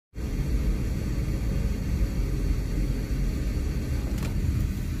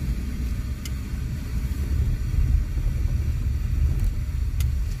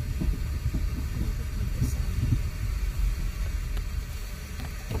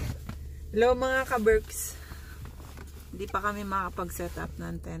Hello mga ka-berks. Hindi pa kami makapag-set up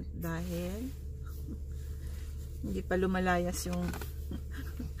ng tent dahil hindi pa lumalayas yung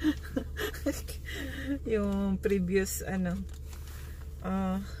yung previous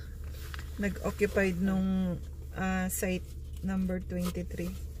nag-occupied nung site number 23.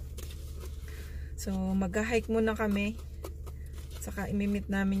 So mag-hike muna kami, saka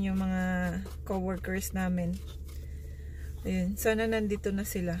imimit namin yung mga co-workers namin. Ayun, sana nandito na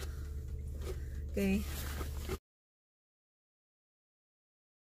sila. Okay.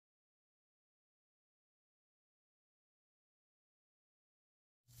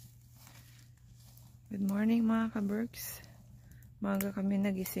 Good morning mga ka-berks. Maaga kami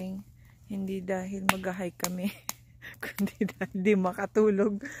nagising. Hindi dahil mag-hike kami, kundi dahil di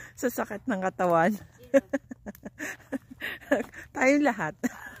makatulog sa sakit ng katawan. Tayong lahat.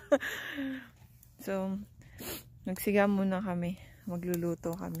 So, nagsiga muna kami.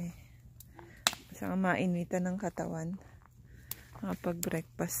 Magluluto kami. Saka mainitan ng katawan.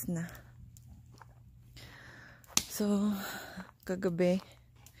 Nakapag-breakfast na. So, kagabi,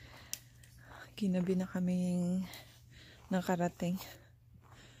 ginabi na kaming nakarating.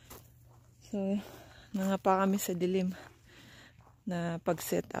 So, nangapa kami sa dilim na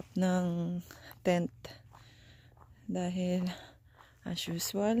pag-set up ng tent. Dahil, as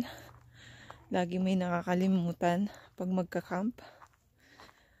usual, lagi may nakakalimutan pag magka-camp.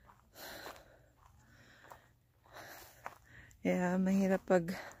 Kaya mahirap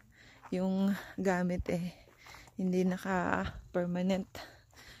pag yung gamit hindi naka-permanent.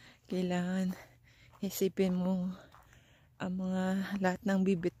 Kailangan isipin mo ang mga lahat ng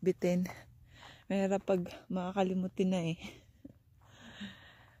bibit-bitin. Mahirap pag makakalimutin na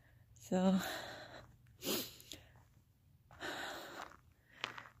So,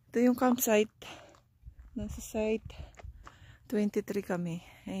 ito yung campsite. Nasa site 23 kami.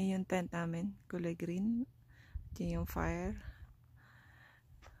 Yung tent namin, kulay green. Ito yung fire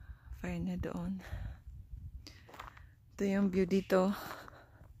na doon. Ito yung view dito.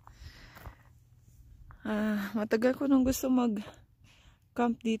 Matagal ko nung gusto mag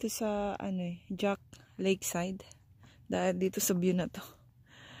camp dito sa Lakeside, dahil dito sa view na to.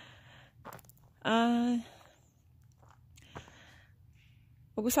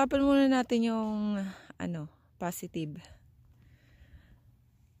 Pag-usapan muna natin yung positive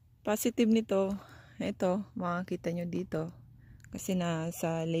nito. Ito, makikita nyo dito kasi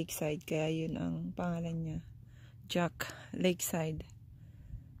nasa Lakeside, kaya yun ang pangalan niya, Jack Lakeside.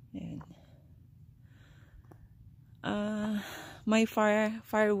 Ayan. May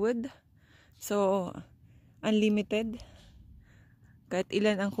firewood, so unlimited, kahit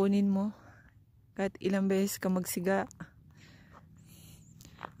ilan ang kunin mo, kahit ilang beses ka magsiga,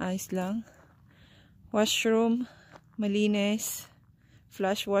 ayos lang. Washroom, malinis,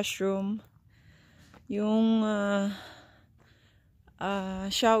 flush washroom. Yung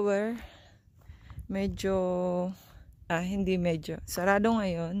shower, sarado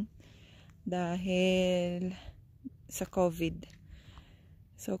ngayon dahil sa COVID.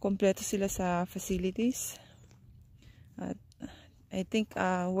 So, kompleto sila sa facilities. At I think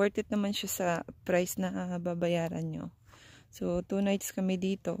worth it naman siya sa price na babayaran nyo. So, 2 nights kami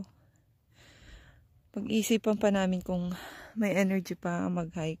dito. Pag-isipan pa namin kung may energy pa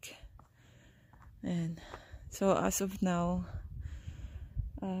mag-hike. Ayan. So, as of now,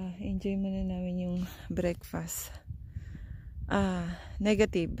 enjoy muna namin yung breakfast.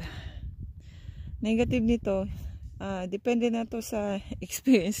 Negative nito, depende na to sa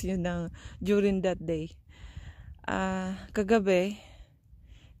experience nyo during that day. Kagabi,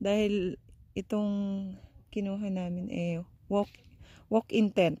 dahil itong kinuha namin walk-in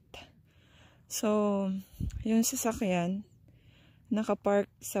tent. So, yung sasakyan nakapark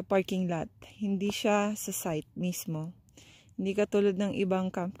sa parking lot, hindi siya sa site mismo. Hindi katulad ng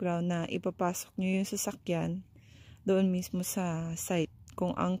ibang campground na ipapasok nyo yung sasakyan doon mismo sa site.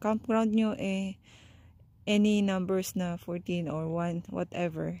 Kung ang campground nyo any numbers na 14 or 1,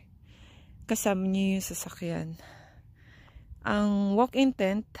 whatever, kasama nyo yung sasakyan. Ang walk-in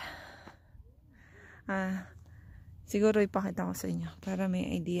tent, siguro ipakita ko sa inyo para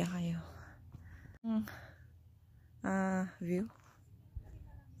may idea kayo. View.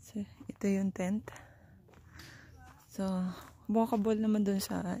 So, ito yung tent. So, walkable naman dun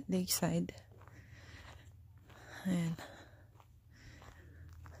sa Lakeside. Ayan.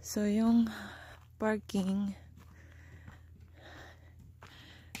 So, yung parking,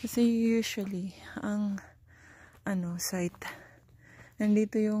 kasi usually ang site,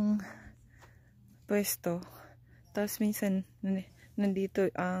 nandito yung pwesto, tapos minsan nandito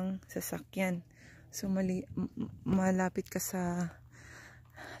ang sasakyan. So malapit ka sa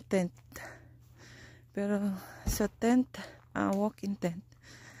tent. Pero sa tent, walk-in tent,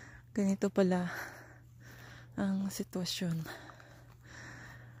 ganito pala ang sitwasyon.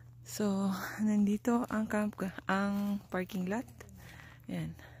 So, nandito ang parking lot.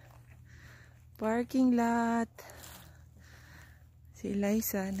 Ayan. Parking lot. Si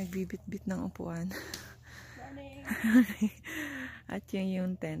Eliza nagbibit-bit ng upuan. At yun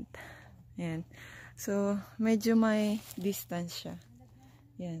yung tent. Ayan. So, medyo may distance siya.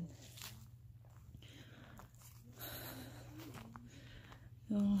 Ayan.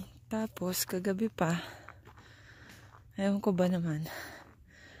 Tapos, kagabi pa, ayaw ko ba naman,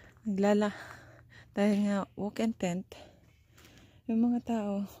 dahil nga walk-in tent, yung mga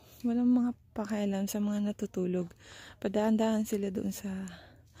tao, walang mga pakialam sa mga natutulog. Padaan-daan sila doon sa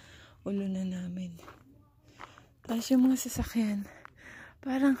ulunan namin. Tapos yung mga sasakyan,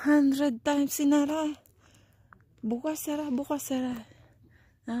 parang 100 times sinara. Bukas sara.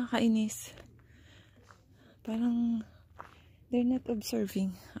 Nakakainis. Parang they're not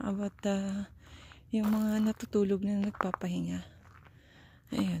observing about yung mga natutulog na nagpapahinga.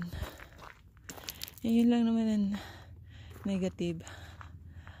 Ayun. Yun lang naman ang negative.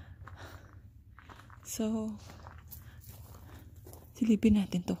 So, silipin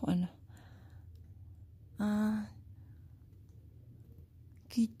natin to kung ano.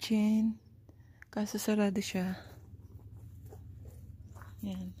 Kitchen. Kaso sarado siya.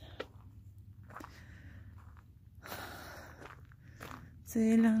 Yan. So,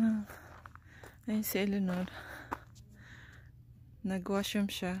 yun lang na. Ayun si Eleanor. Nag-washroom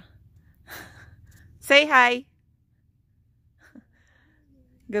siya. Say hi!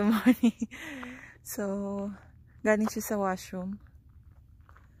 Good morning. So, galing siya sa washroom.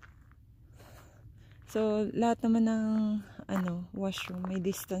 So, lahat naman ng washroom may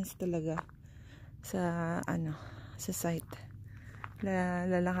distance talaga sa sa site.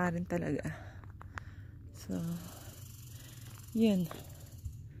 Lalakarin talaga. So, yun.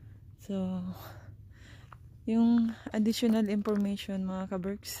 So, yung additional information mga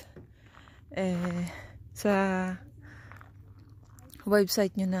kaberks, sa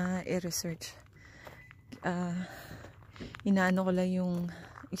website nyo na i-research. Inaano ko lang yung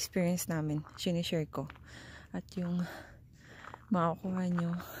experience namin, sinishare ko. At yung makukuha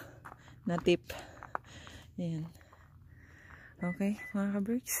nyo na tip. Ayan. Okay, mga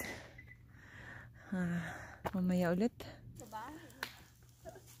kaberks. Mamaya ulit.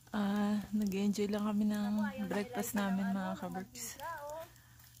 Nag-enjoy lang kami ng breakfast namin mga kaberks.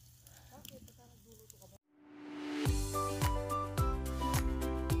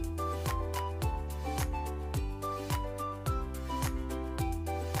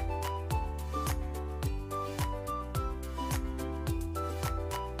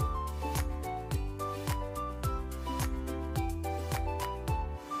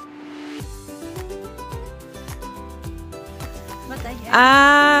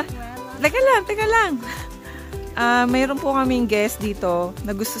 Teka lang. Mayroon po kaming guest dito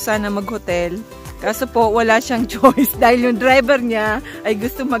na gusto sana mag-hotel. Kaso po, wala siyang choice dahil yung driver niya ay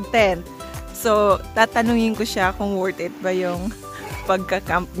gusto mag-tent. So, tatanungin ko siya kung worth it ba yung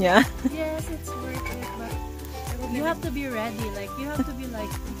pagka-camp niya. Yes, it's worth it, but you have to be ready. Like, you have to be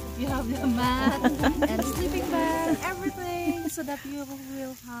like, you have the mat and sleeping bag, everything, so that you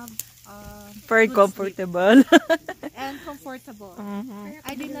will have very comfortable. and comfortable.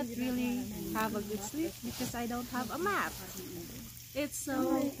 I did not really have a good sleep because I don't have a mat. It's so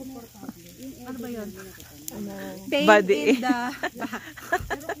ano ba yun? Pain Body. in the back.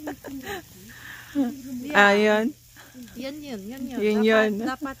 Ayun. Yun.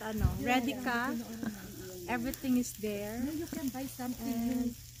 Dapat ready ka. Everything is there. And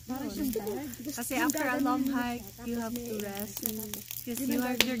kasi after a long hike, you have to rest because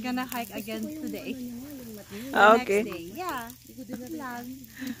you're gonna hike again today. Okay. Next day. Yeah. Lang.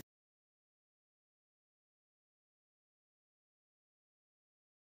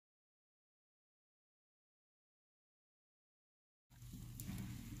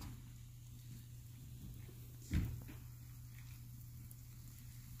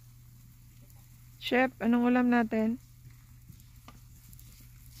 Chef, anong ulam natin?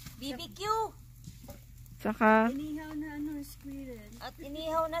 BBQ! Saka Inihaw na squirrel. At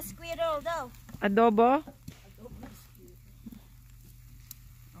inihaw na squirrel daw. adobo?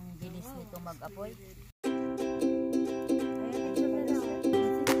 Ang bilis nito mag-apoy.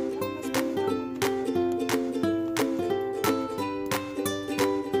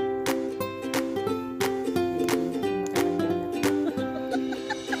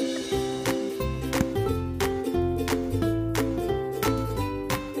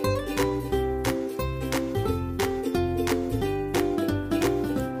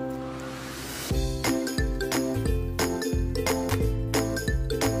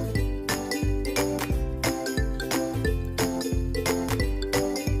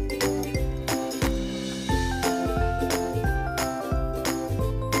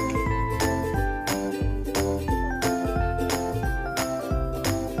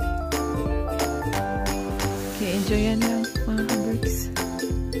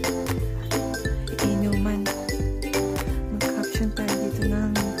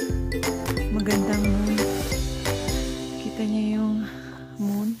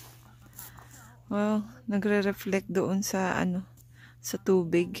 nagre-reflect doon sa ano, sa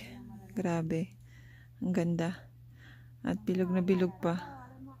tubig. Grabe. Ang ganda. At bilog na bilog pa.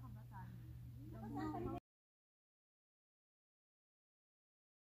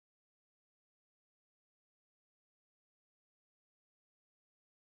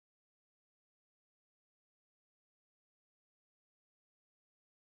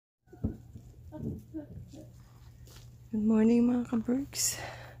 Good morning mga ka-berks.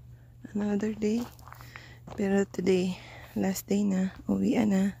 Another day. Pero today, last day na.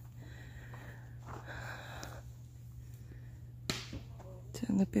 Uwian na.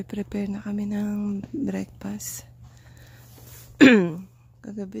 So, nagpe-prepare na kami ng breakfast.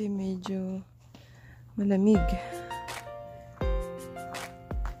 Kagabi medyo malamig.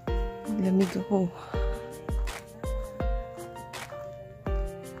 Malamig ako.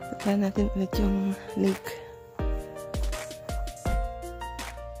 Punta natin ulit yung lake.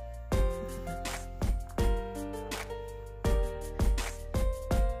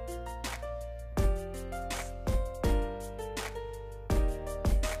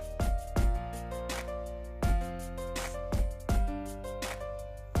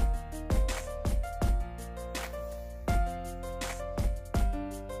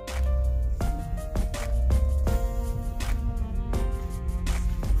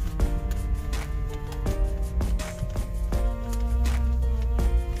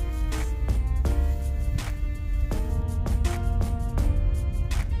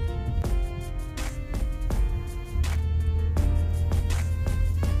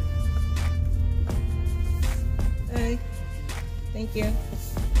 Thank you.